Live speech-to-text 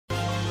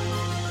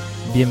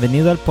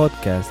Bienvenido al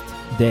podcast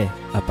de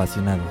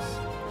Apasionados.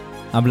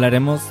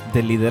 Hablaremos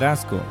del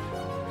liderazgo,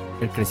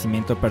 el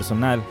crecimiento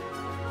personal,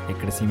 el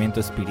crecimiento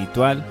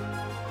espiritual,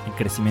 el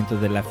crecimiento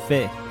de la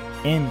fe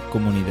en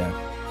comunidad.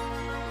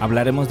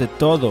 Hablaremos de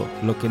todo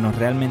lo que nos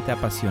realmente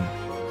apasiona.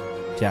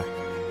 Ya,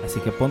 así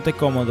que ponte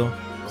cómodo,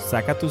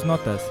 saca tus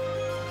notas,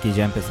 que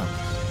ya empezamos.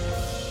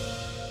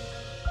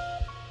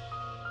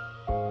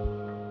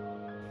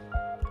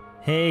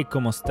 Hey,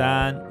 ¿cómo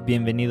están?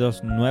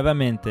 Bienvenidos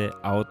nuevamente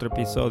a otro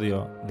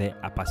episodio de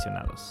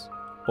Apasionados.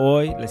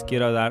 Hoy les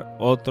quiero dar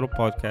otro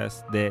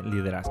podcast de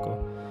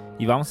liderazgo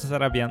y vamos a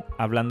estar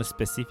hablando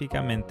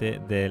específicamente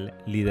del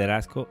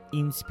liderazgo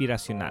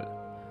inspiracional.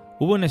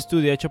 Hubo un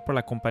estudio hecho por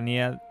la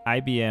compañía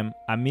IBM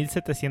a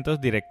 1,700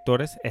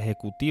 directores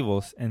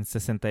ejecutivos en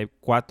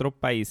 64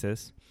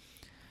 países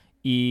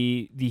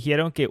y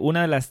dijeron que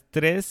una de las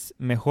 3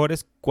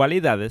 mejores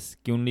cualidades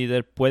que un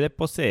líder puede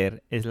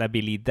poseer es la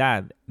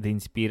habilidad de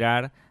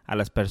inspirar a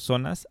las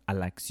personas a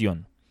la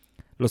acción.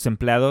 Los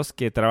empleados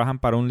que trabajan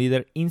para un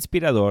líder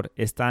inspirador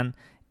están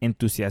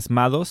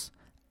entusiasmados,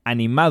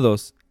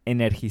 animados,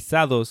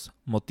 energizados,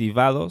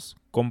 motivados,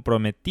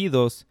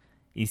 comprometidos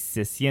y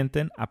se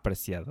sienten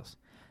apreciados.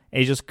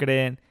 Ellos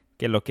creen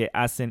que lo que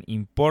hacen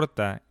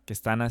importa, que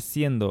están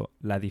haciendo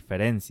la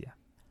diferencia.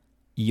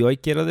 Y hoy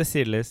quiero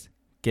decirles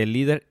que el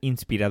líder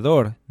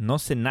inspirador no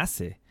se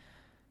nace,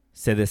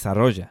 se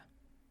desarrolla.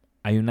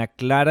 Hay una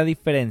clara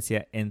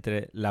diferencia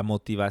entre la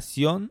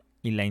motivación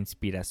y la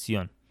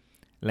inspiración.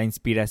 La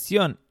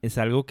inspiración es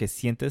algo que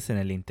sientes en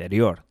el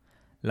interior.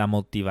 La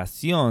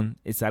motivación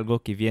es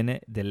algo que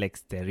viene del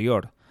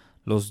exterior.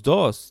 Los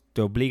dos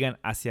te obligan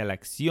hacia la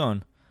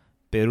acción,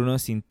 pero uno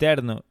es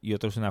interno y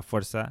otro es una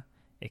fuerza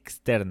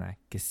externa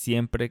que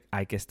siempre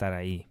hay que estar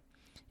ahí.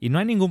 Y no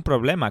hay ningún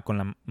problema con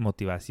la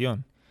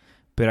motivación.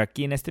 Pero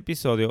aquí en este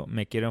episodio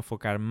me quiero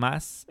enfocar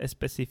más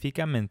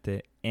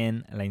específicamente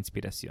en la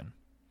inspiración.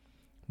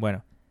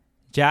 Bueno,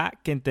 ya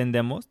que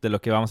entendemos de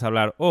lo que vamos a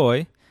hablar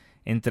hoy,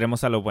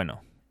 entremos a lo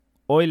bueno.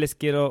 Hoy les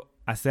quiero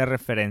hacer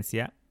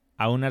referencia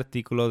a un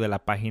artículo de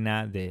la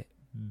página de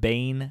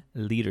Bain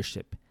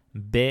Leadership,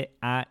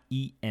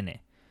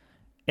 B-A-I-N.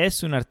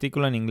 Es un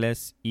artículo en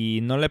inglés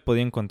y no lo he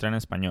podido encontrar en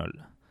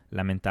español,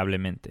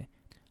 lamentablemente.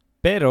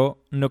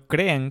 Pero no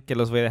crean que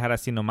los voy a dejar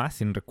así nomás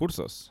sin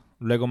recursos.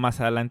 Luego más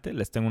adelante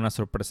les tengo una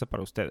sorpresa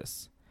para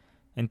ustedes.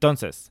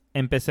 Entonces,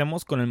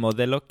 empecemos con el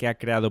modelo que ha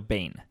creado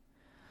Bain.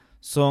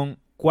 Son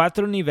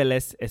 4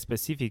 niveles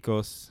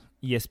específicos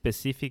y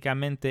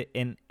específicamente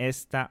en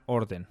esta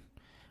orden.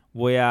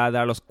 Voy a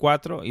dar los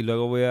 4 y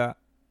luego voy a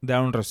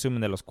dar un resumen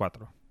de los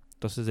 4.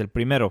 Entonces, el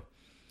primero,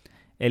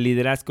 el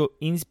liderazgo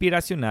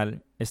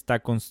inspiracional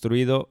está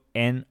construido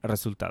en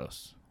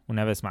resultados.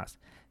 Una vez más,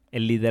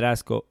 el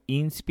liderazgo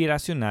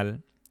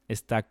inspiracional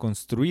está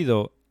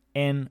construido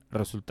en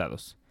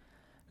resultados.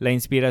 La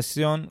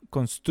inspiración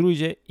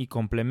construye y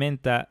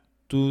complementa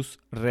tus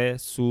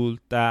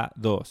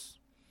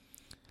resultados.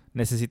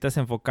 Necesitas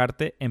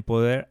enfocarte en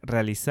poder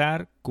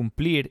realizar,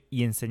 cumplir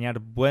y enseñar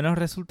buenos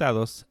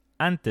resultados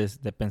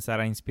antes de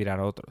pensar a inspirar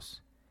a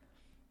otros.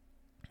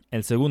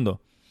 El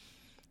segundo,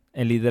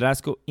 el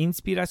liderazgo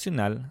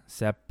inspiracional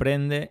se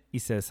aprende y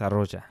se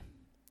desarrolla.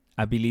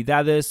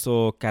 Habilidades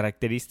o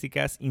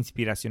características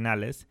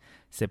inspiracionales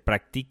se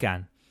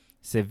practican,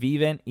 se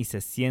viven y se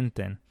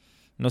sienten.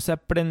 No se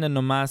aprenden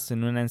nomás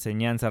en una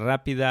enseñanza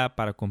rápida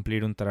para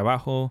cumplir un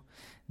trabajo.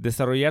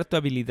 Desarrollar tu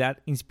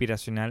habilidad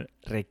inspiracional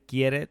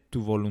requiere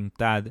tu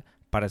voluntad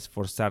para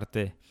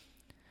esforzarte.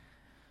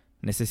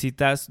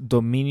 Necesitas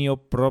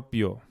dominio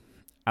propio,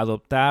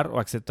 adoptar o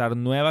aceptar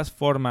nuevas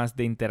formas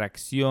de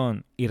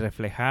interacción y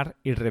reflejar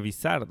y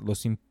revisar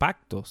los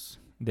impactos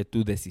de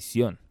tu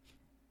decisión.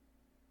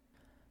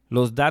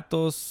 Los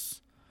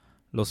datos,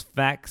 los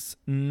facts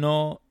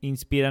no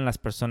inspiran a las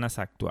personas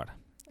a actuar.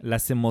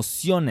 Las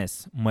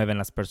emociones mueven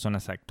a las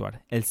personas a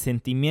actuar. El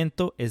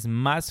sentimiento es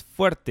más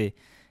fuerte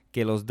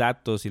que los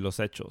datos y los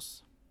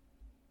hechos.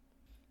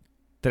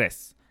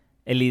 3.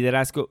 El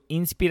liderazgo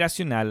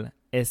inspiracional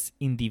es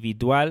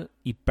individual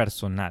y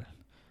personal.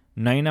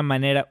 No hay una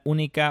manera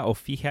única o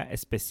fija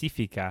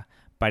específica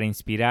para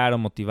inspirar o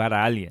motivar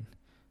a alguien.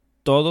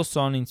 Todos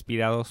son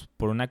inspirados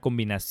por una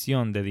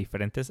combinación de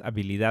diferentes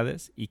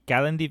habilidades y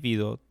cada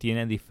individuo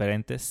tiene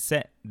diferentes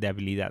set de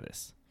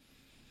habilidades.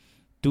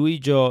 Tú y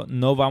yo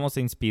no vamos a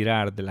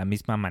inspirar de la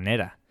misma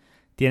manera.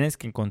 Tienes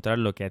que encontrar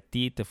lo que a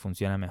ti te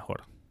funciona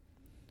mejor.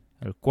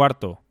 El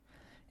cuarto,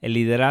 el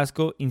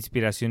liderazgo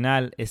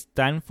inspiracional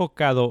está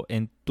enfocado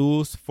en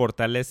tus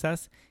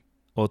fortalezas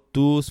o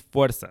tus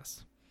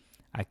fuerzas.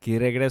 Aquí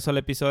regreso al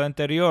episodio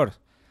anterior.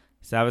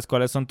 ¿Sabes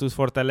cuáles son tus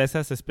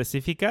fortalezas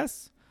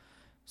específicas?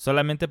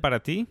 ¿Solamente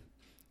para ti?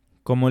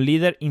 Como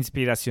líder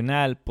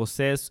inspiracional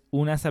posees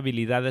unas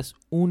habilidades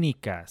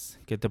únicas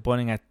que te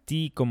ponen a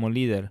ti como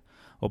líder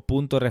o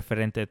punto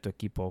referente de tu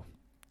equipo.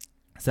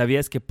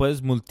 ¿Sabías que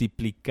puedes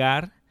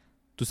multiplicar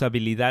tus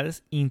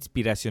habilidades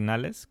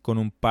inspiracionales con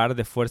un par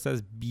de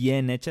fuerzas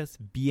bien hechas,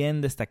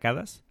 bien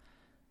destacadas?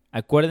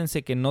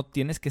 Acuérdense que no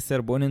tienes que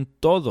ser bueno en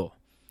todo.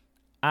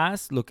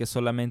 haz lo que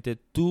solamente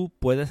tú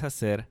puedes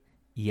hacer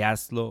y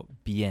hazlo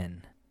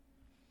bien.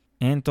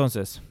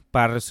 Entonces,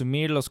 para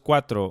resumir los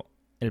 4,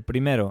 el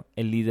primero,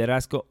 el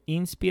liderazgo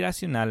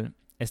inspiracional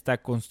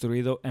está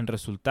construido en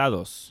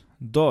resultados.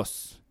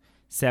 2,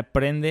 se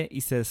aprende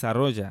y se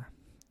desarrolla.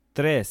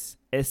 3,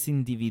 es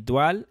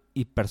individual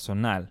y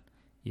personal.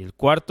 Y el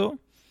cuarto,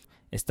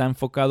 está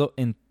enfocado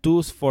en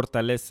tus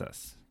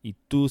fortalezas y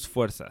tus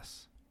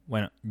fuerzas.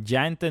 Bueno,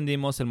 ya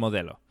entendimos el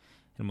modelo.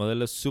 El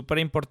modelo es súper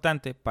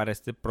importante para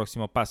este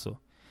próximo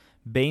paso.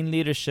 Bain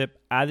Leadership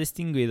ha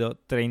distinguido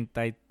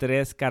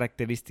 33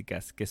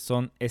 características que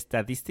son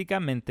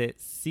estadísticamente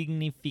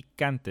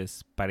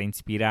significantes para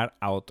inspirar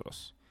a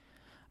otros.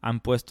 Han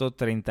puesto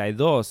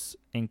 32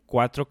 en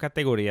 4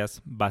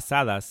 categorías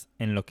basadas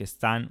en lo que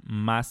están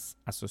más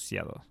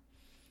asociados.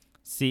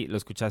 Sí, lo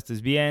escuchaste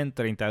bien,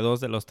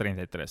 32 de los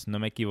 33, no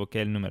me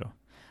equivoqué el número.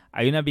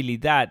 Hay una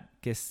habilidad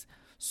que es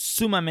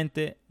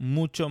sumamente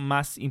mucho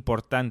más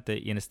importante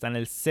y está en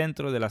el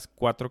centro de las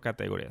 4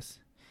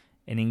 categorías.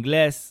 En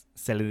inglés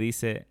se le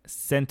dice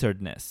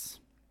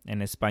centeredness.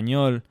 En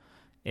español,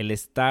 el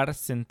estar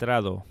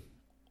centrado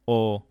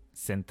o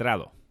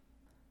centrado.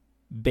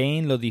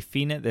 Bain lo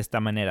define de esta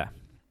manera: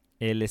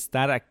 el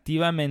estar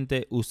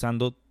activamente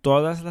usando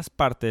todas las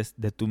partes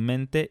de tu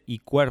mente y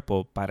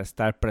cuerpo para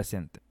estar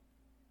presente.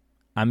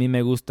 A mí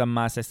me gusta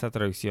más esta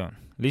traducción.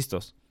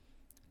 ¿Listos?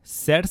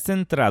 Ser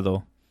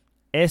centrado,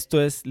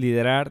 esto es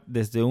liderar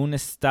desde un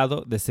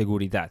estado de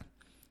seguridad.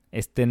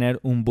 Es tener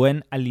un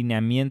buen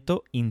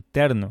alineamiento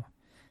interno,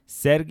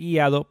 ser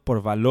guiado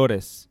por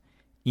valores,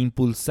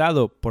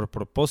 impulsado por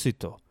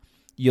propósito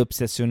y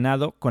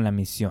obsesionado con la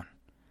misión.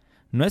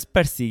 No es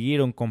perseguir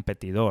a un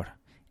competidor,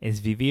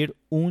 es vivir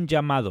un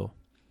llamado.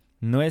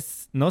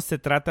 No se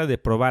trata de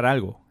probar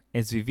algo,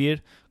 es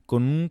vivir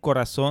con un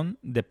corazón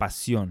de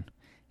pasión,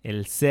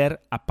 el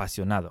ser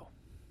apasionado.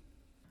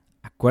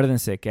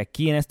 Acuérdense que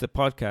aquí en este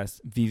podcast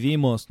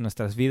vivimos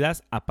nuestras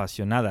vidas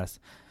apasionadas.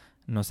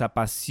 Nos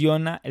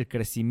apasiona el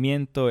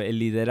crecimiento, el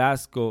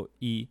liderazgo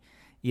y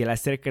el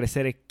hacer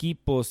crecer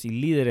equipos y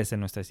líderes en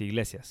nuestras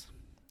iglesias.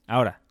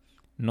 Ahora,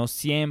 no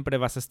siempre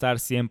vas a estar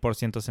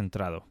 100%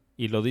 centrado,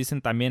 y lo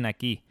dicen también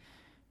aquí,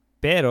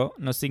 pero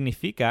no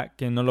significa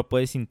que no lo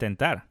puedes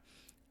intentar.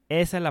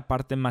 Esa es la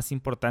parte más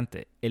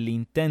importante, el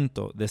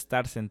intento de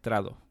estar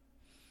centrado.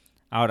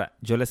 Ahora,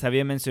 yo les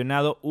había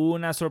mencionado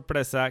una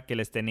sorpresa que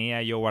les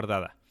tenía yo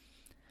guardada.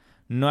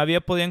 No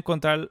había podido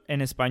encontrar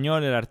en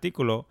español el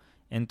artículo,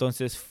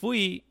 entonces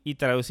fui y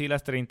traducí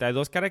las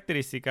 32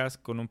 características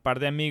con un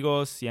par de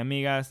amigos y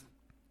amigas,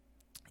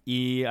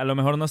 y a lo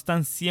mejor no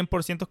están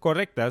 100%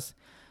 correctas,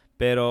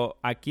 pero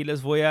aquí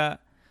les voy a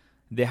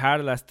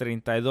dejar las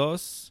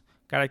 32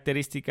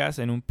 características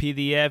en un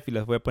PDF y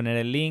les voy a poner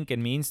el link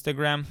en mi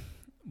Instagram.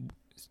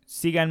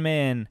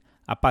 Síganme en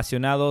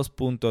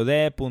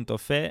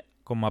apasionados.de.fe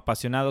como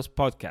Apasionados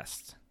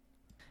Podcast.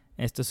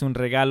 Esto es un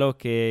regalo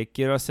que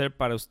quiero hacer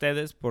para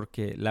ustedes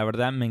porque la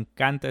verdad me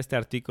encanta este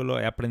artículo.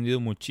 He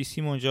aprendido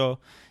muchísimo yo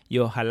y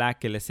ojalá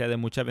que les sea de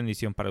mucha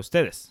bendición para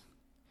ustedes.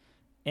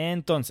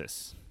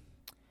 Entonces,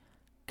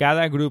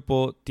 cada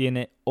grupo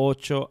tiene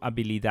 8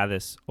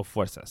 habilidades o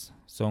fuerzas.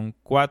 Son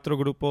 4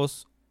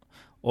 grupos,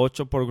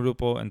 8 por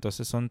grupo,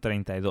 entonces son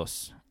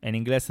 32. En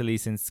inglés se le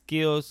dicen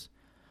skills,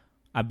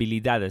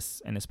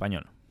 habilidades en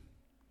español.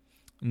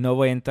 No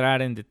voy a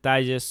entrar en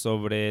detalles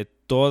sobre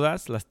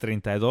todas las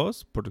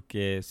 32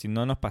 porque si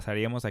no nos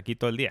pasaríamos aquí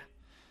todo el día.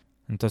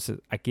 Entonces,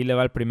 aquí le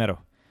va el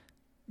primero.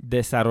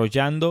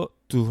 Desarrollando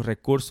tus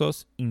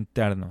recursos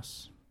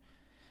internos.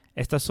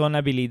 Estas son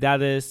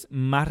habilidades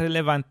más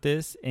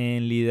relevantes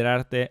en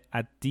liderarte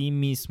a ti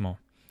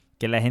mismo.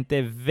 Que la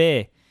gente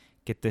ve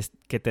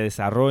que te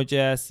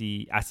desarrollas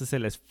y haces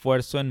el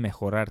esfuerzo en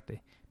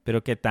mejorarte,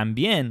 pero que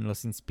también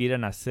los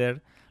inspiran a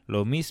hacer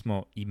lo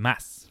mismo y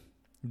más.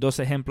 2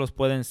 ejemplos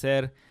pueden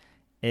ser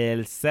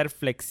el ser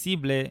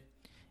flexible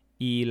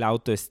y la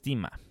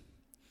autoestima.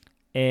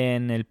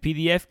 En el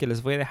PDF que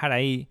les voy a dejar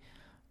ahí,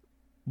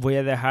 voy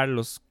a dejar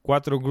los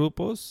 4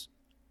 grupos,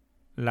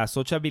 las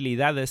 8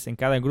 habilidades en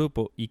cada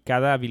grupo y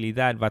cada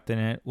habilidad va a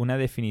tener una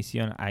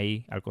definición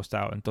ahí al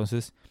costado.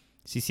 Entonces,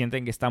 si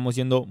sienten que estamos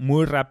yendo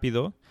muy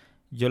rápido,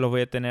 yo lo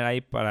voy a tener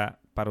ahí para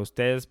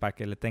ustedes, para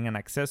que le tengan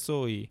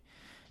acceso y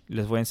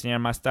les voy a enseñar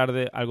más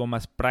tarde algo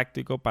más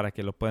práctico para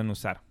que lo puedan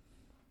usar.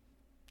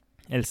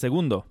 El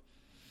segundo,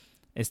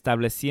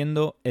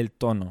 estableciendo el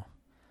tono.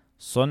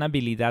 Son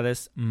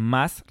habilidades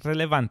más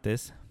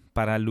relevantes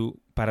para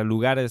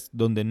lugares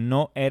donde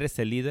no eres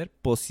el líder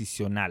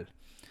posicional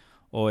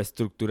o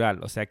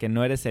estructural. O sea que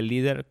no eres el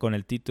líder con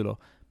el título,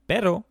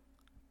 pero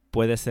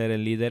puedes ser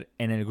el líder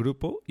en el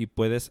grupo y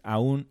puedes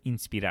aún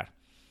inspirar.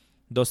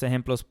 2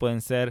 ejemplos pueden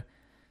ser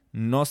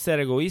no ser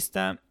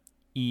egoísta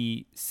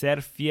y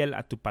ser fiel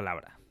a tu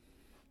palabra.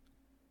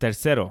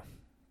 Tercero,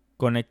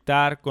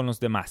 conectar con los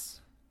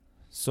demás.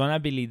 Son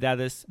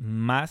habilidades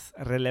más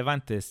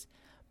relevantes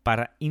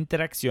para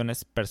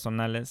interacciones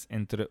personales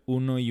entre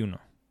uno y uno.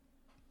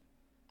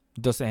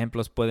 2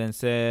 ejemplos pueden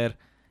ser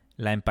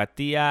la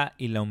empatía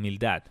y la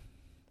humildad.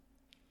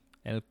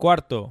 El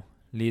cuarto,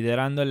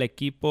 liderando el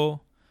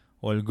equipo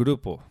o el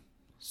grupo.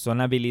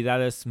 Son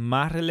habilidades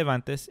más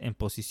relevantes en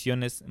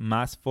posiciones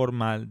más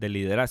formal de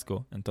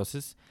liderazgo.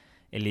 Entonces,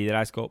 el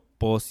liderazgo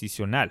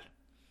posicional.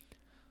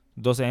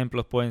 2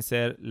 ejemplos pueden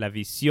ser la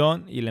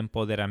visión y el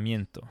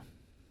empoderamiento.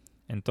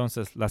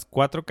 Entonces, las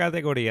 4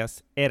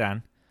 categorías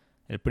eran: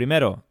 el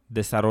primero,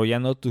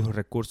 desarrollando tus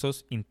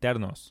recursos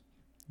internos.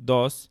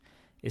 2,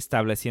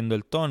 estableciendo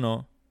el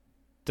tono.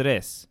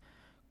 3,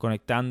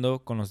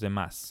 conectando con los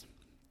demás.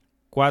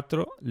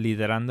 4,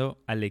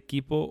 liderando al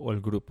equipo o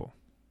el grupo.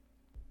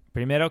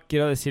 Primero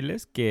quiero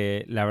decirles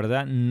que la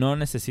verdad no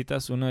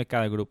necesitas uno de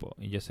cada grupo.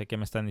 Y yo sé que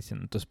me están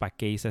diciendo, entonces, ¿para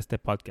qué hice este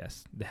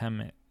podcast?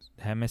 Déjame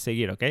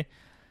seguir, ¿ok?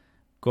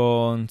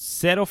 Con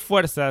 0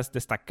 fuerzas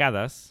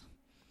destacadas,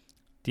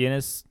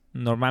 tienes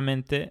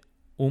normalmente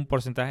un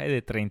porcentaje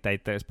de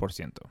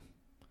 33%.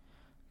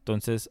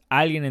 Entonces,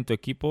 alguien en tu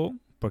equipo,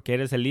 porque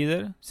eres el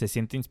líder, se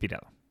siente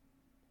inspirado.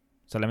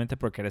 Solamente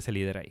porque eres el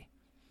líder ahí.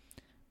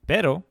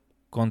 Pero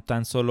con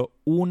tan solo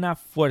una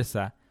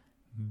fuerza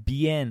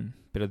bien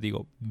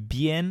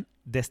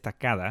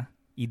destacada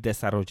y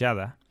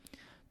desarrollada,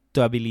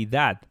 tu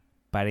habilidad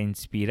para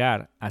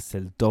inspirar hace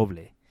el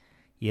doble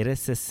y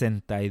eres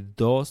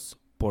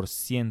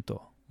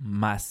 62%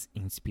 más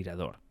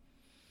inspirador.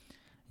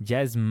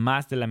 Ya es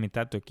más de la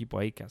mitad de tu equipo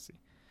ahí casi.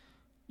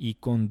 Y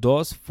con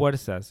 2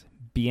 fuerzas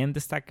bien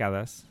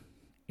destacadas,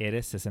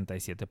 eres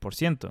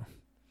 67%.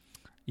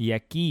 Y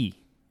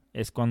aquí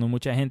es cuando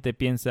mucha gente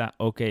piensa,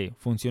 ok,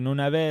 funcionó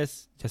una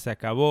vez, ya se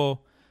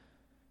acabó.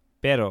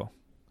 Pero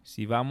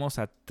si vamos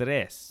a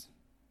 3,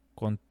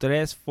 con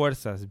 3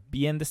 fuerzas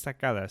bien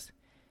destacadas,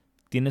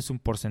 tienes un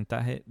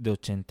porcentaje de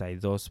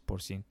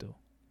 82%.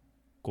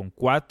 Con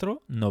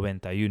 4,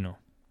 91%.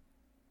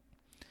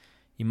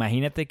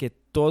 Imagínate que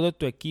todo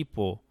tu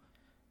equipo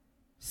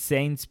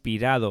sea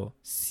inspirado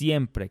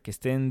siempre, que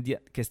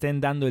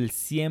estén dando el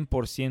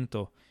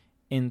 100%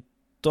 en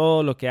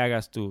todo lo que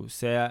hagas tú,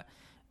 sea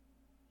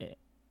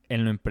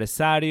en lo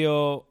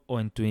empresario o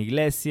en tu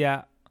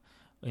iglesia,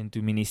 en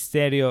tu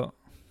ministerio.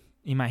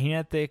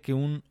 Imagínate que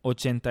un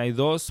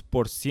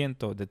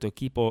 82% de tu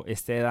equipo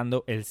esté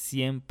dando el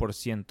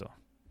 100%.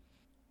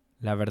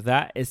 La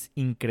verdad es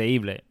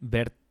increíble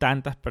ver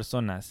tantas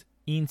personas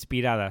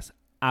inspiradas,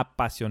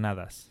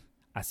 apasionadas,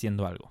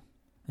 haciendo algo.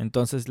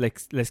 Entonces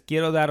les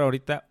quiero dar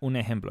ahorita un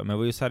ejemplo. Me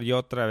voy a usar yo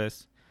otra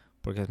vez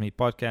porque es mi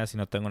podcast y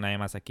no tengo nadie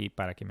más aquí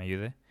para que me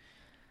ayude.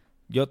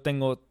 Yo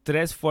tengo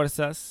 3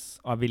 fuerzas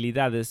o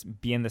habilidades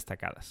bien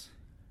destacadas.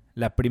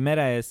 La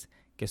primera es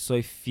que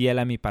soy fiel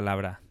a mi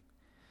palabra.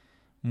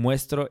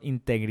 Muestro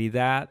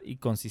integridad y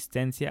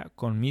consistencia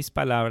con mis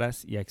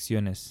palabras y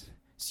acciones.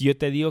 Si yo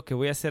te digo que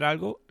voy a hacer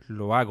algo,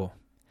 lo hago.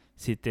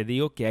 Si te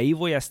digo que ahí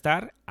voy a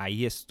estar,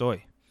 ahí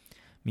estoy.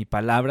 Mi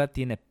palabra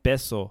tiene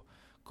peso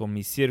con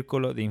mi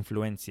círculo de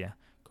influencia,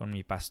 con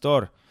mi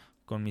pastor,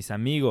 con mis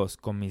amigos,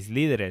 con mis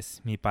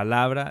líderes. Mi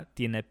palabra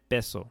tiene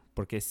peso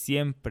porque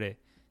siempre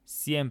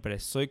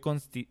soy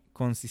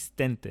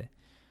consistente.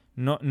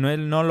 No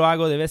lo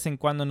hago de vez en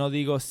cuando, no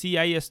digo, sí,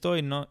 ahí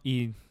estoy, no,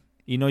 y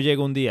no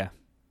llega un día.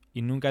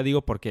 Y nunca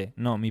digo por qué.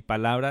 No, mi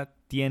palabra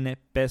tiene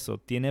peso,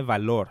 tiene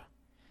valor.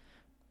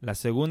 La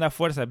segunda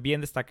fuerza bien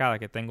destacada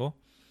que tengo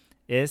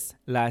es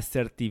la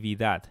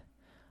asertividad.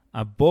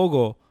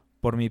 Abogo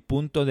por mi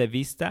punto de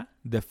vista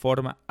de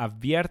forma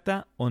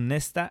abierta,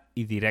 honesta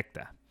y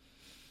directa.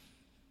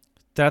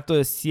 Trato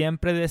de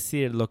siempre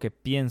decir lo que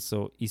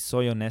pienso y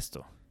soy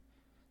honesto.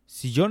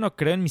 Si yo no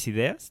creo en mis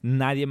ideas,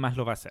 nadie más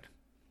lo va a hacer.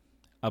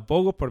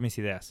 Abogo por mis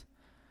ideas.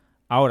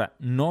 Ahora,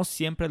 no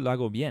siempre lo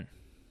hago bien.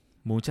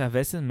 Muchas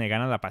veces me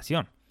gana la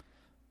pasión,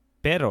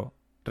 pero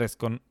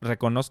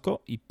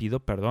reconozco y pido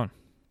perdón.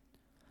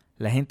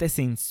 La gente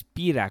se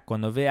inspira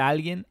cuando ve a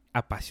alguien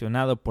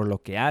apasionado por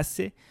lo que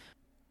hace,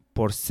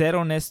 por ser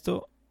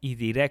honesto y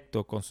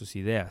directo con sus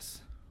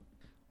ideas.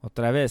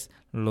 Otra vez,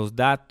 los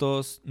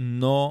datos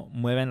no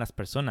mueven las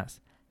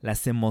personas,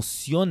 las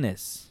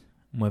emociones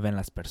mueven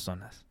las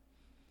personas.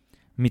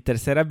 Mi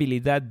tercera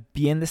habilidad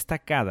bien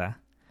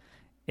destacada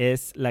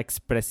es la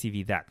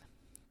expresividad.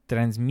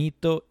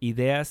 Transmito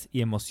ideas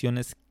y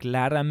emociones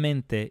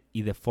claramente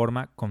y de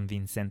forma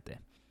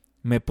convincente.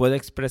 Me puedo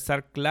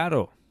expresar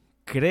claro.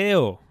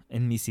 Creo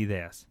en mis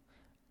ideas.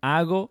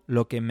 Hago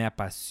lo que me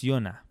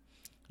apasiona.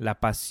 La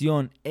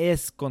pasión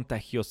es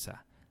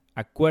contagiosa.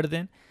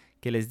 Acuerden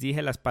que les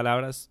dije, las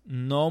palabras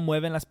no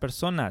mueven las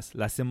personas,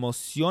 las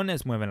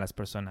emociones mueven las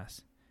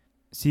personas.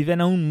 Si ven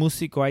a un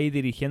músico ahí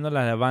dirigiendo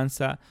la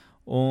alabanza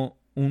o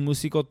un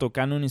músico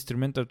tocando un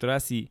instrumento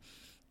atrás y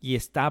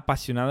está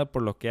apasionado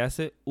por lo que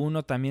hace,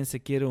 uno también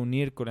se quiere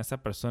unir con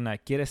esa persona,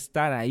 quiere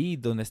estar ahí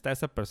donde está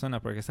esa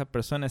persona, porque esa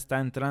persona está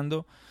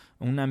entrando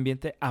en un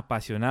ambiente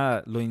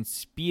apasionado, lo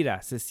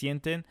inspira, se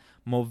sienten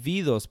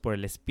movidos por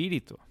el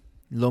espíritu.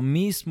 Lo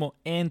mismo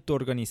en tu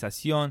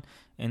organización,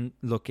 en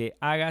lo que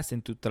hagas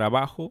en tu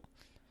trabajo.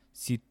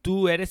 Si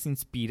tú eres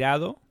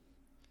inspirado,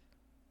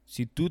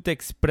 si tú te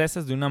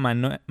expresas de una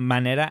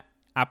manera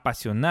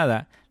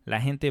apasionada,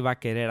 la gente va a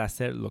querer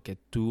hacer lo que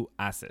tú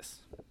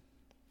haces.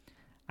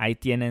 Ahí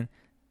tienen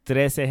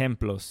 3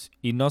 ejemplos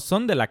y no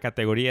son de la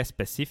categoría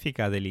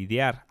específica de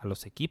lidiar a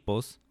los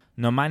equipos.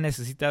 Nomás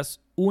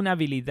necesitas una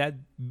habilidad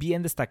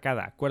bien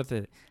destacada.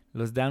 Acuérdate,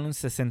 los dan un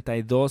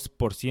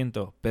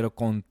 62%, pero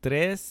con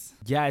 3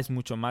 ya es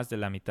mucho más de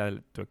la mitad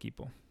de tu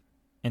equipo.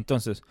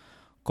 Entonces,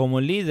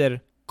 como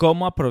líder,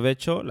 ¿cómo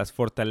aprovecho las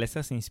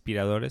fortalezas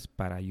inspiradoras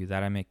para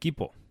ayudar a mi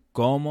equipo?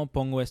 ¿Cómo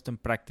pongo esto en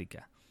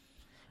práctica?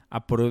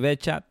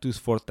 Aprovecha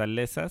tus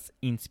fortalezas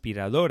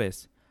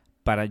inspiradoras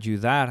para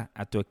ayudar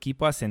a tu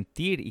equipo a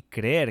sentir y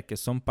creer que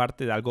son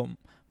parte de algo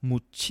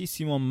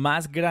muchísimo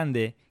más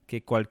grande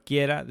que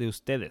cualquiera de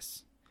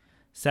ustedes.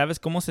 ¿Sabes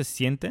cómo se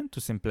sienten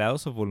tus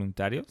empleados o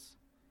voluntarios?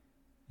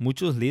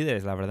 Muchos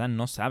líderes, la verdad,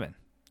 no saben.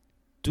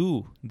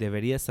 Tú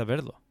deberías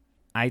saberlo.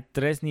 Hay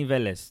 3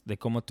 niveles de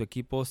cómo tu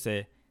equipo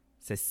se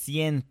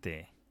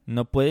siente.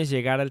 No puedes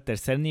llegar al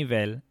tercer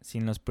nivel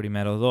sin los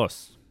primeros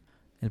 2.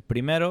 El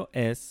primero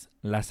es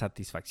la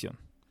satisfacción.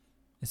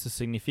 Eso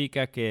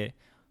significa que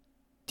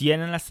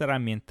tienen las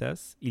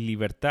herramientas y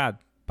libertad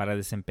para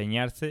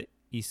desempeñarse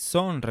y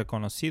son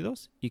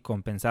reconocidos y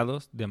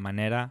compensados de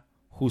manera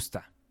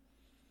justa.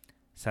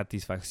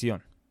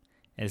 Satisfacción.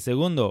 El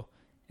segundo,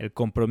 el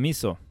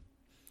compromiso.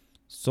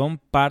 Son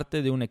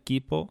parte de un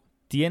equipo,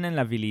 tienen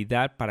la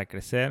habilidad para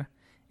crecer,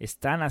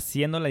 están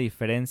haciendo la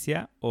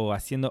diferencia o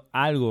haciendo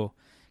algo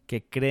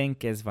que creen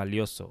que es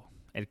valioso.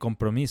 El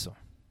compromiso.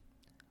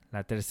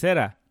 La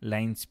tercera,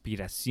 la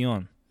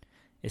inspiración.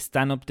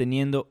 Están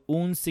obteniendo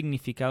un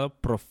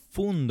significado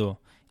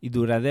profundo y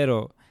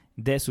duradero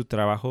de su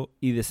trabajo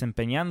y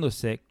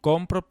desempeñándose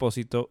con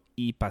propósito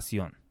y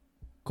pasión.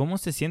 ¿Cómo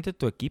se siente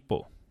tu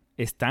equipo?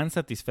 ¿Están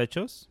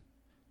satisfechos?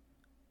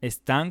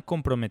 ¿Están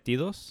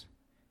comprometidos?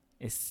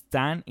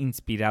 ¿Están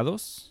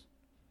inspirados?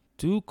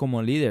 Tú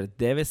como líder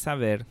debes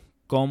saber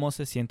cómo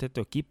se siente tu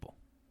equipo.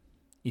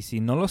 Y si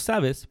no lo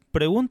sabes,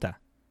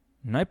 pregunta.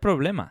 No hay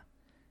problema.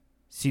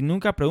 Si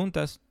nunca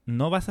preguntas,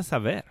 no vas a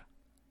saber.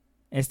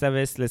 Esta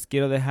vez les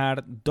quiero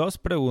dejar 2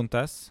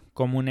 preguntas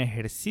como un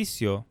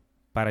ejercicio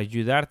para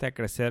ayudarte a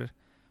crecer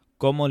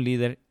como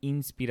líder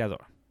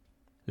inspirador.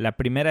 La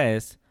primera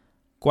es,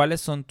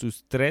 ¿cuáles son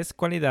tus 3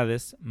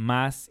 cualidades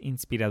más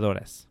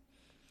inspiradoras?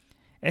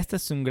 Este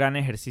es un gran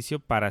ejercicio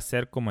para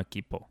hacer como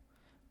equipo.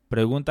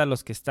 Pregunta a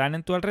los que están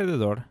en tu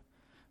alrededor.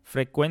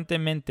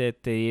 Frecuentemente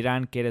te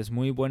dirán que eres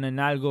muy bueno en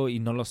algo y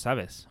no lo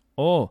sabes.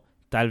 O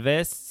tal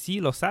vez sí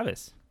lo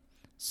sabes.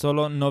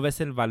 Solo no ves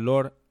el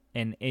valor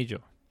en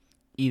ello.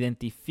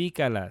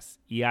 Identifícalas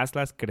y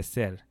hazlas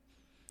crecer.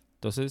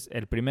 Entonces,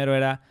 el primero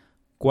era,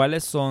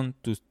 ¿cuáles son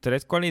tus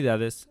 3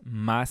 cualidades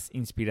más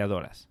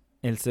inspiradoras?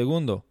 El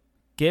segundo,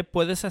 ¿qué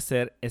puedes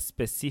hacer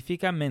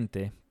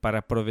específicamente para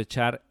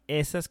aprovechar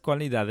esas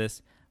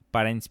cualidades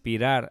para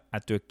inspirar a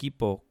tu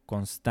equipo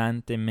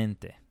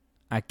constantemente?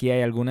 Aquí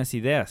hay algunas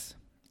ideas.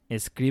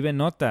 Escribe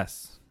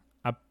notas,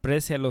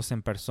 aprécialos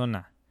en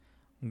persona,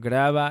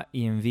 graba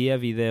y envía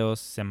videos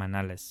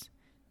semanales,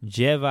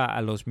 lleva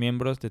a los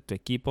miembros de tu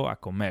equipo a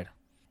comer.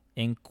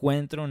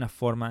 Encuentra una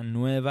forma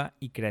nueva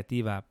y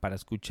creativa para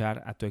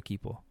escuchar a tu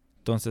equipo.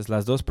 Entonces,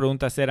 las 2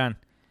 preguntas eran,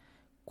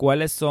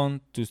 ¿cuáles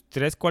son tus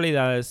 3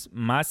 cualidades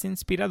más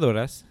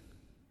inspiradoras?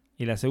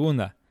 Y la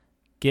segunda,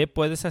 ¿qué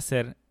puedes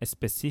hacer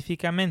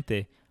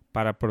específicamente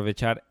para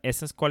aprovechar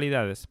esas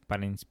cualidades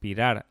para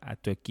inspirar a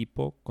tu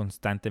equipo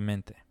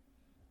constantemente?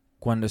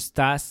 Cuando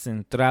estás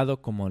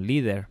centrado como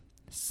líder,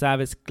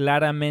 sabes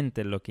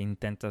claramente lo que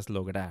intentas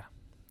lograr.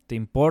 Te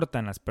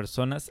importan las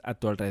personas a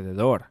tu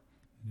alrededor.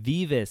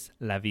 Vives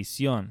la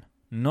visión.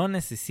 No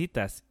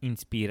necesitas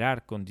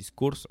inspirar con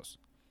discursos.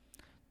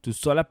 Tu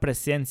sola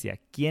presencia,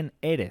 quién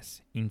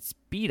eres,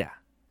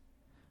 inspira.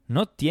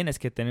 No tienes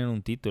que tener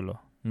un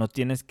título. No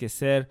tienes que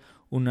ser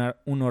un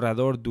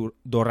orador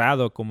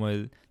dorado como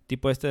el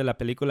tipo de la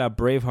película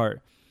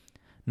Braveheart.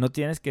 No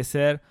tienes que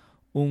ser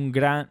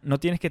no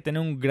tienes que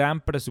tener un gran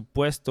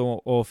presupuesto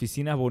o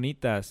oficinas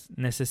bonitas.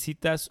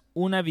 Necesitas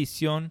una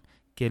visión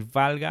que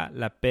valga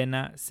la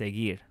pena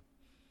seguir.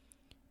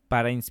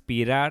 Para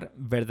inspirar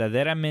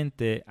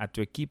verdaderamente a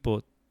tu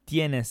equipo,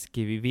 tienes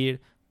que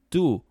vivir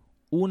tú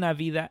una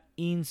vida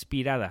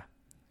inspirada,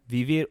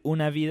 vivir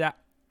una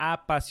vida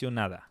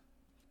apasionada.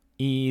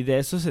 Y de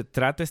eso se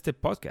trata este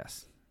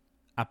podcast.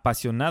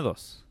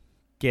 Apasionados.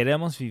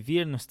 Queremos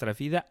vivir nuestra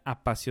vida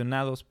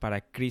apasionados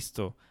para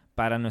Cristo,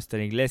 para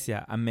nuestra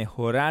iglesia, a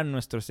mejorar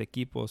nuestros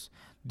equipos.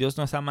 Dios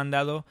nos ha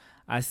mandado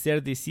a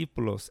ser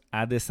discípulos,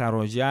 a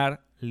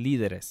desarrollar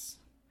líderes.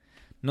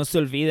 No se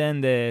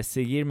olviden de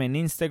seguirme en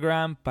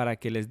Instagram para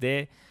que les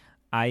dé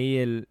ahí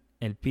el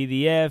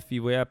PDF y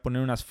voy a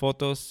poner unas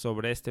fotos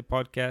sobre este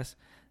podcast,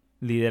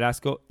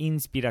 Liderazgo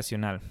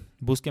Inspiracional.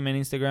 Búsquenme en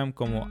Instagram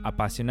como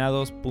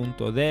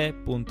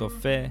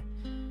apasionados.d.fe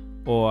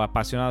o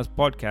Apasionados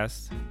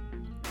Podcast.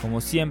 Como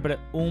siempre,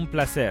 un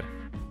placer.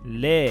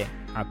 Lee,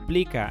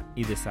 aplica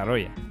y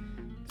desarrolla.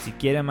 Si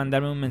quieren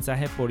mandarme un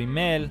mensaje por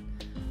email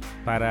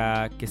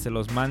para que se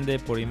los mande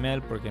por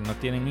email porque no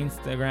tienen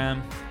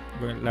Instagram,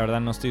 la verdad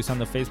no estoy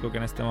usando Facebook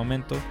en este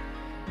momento,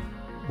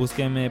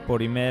 Búsquenme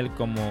por email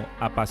como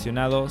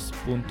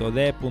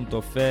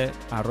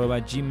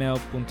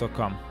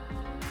apasionados.d.fe@gmail.com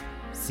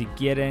si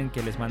quieren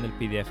que les mande el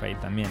PDF ahí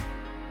también.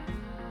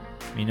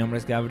 Mi nombre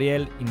es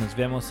Gabriel y nos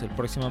vemos el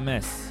próximo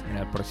mes en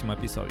el próximo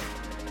episodio.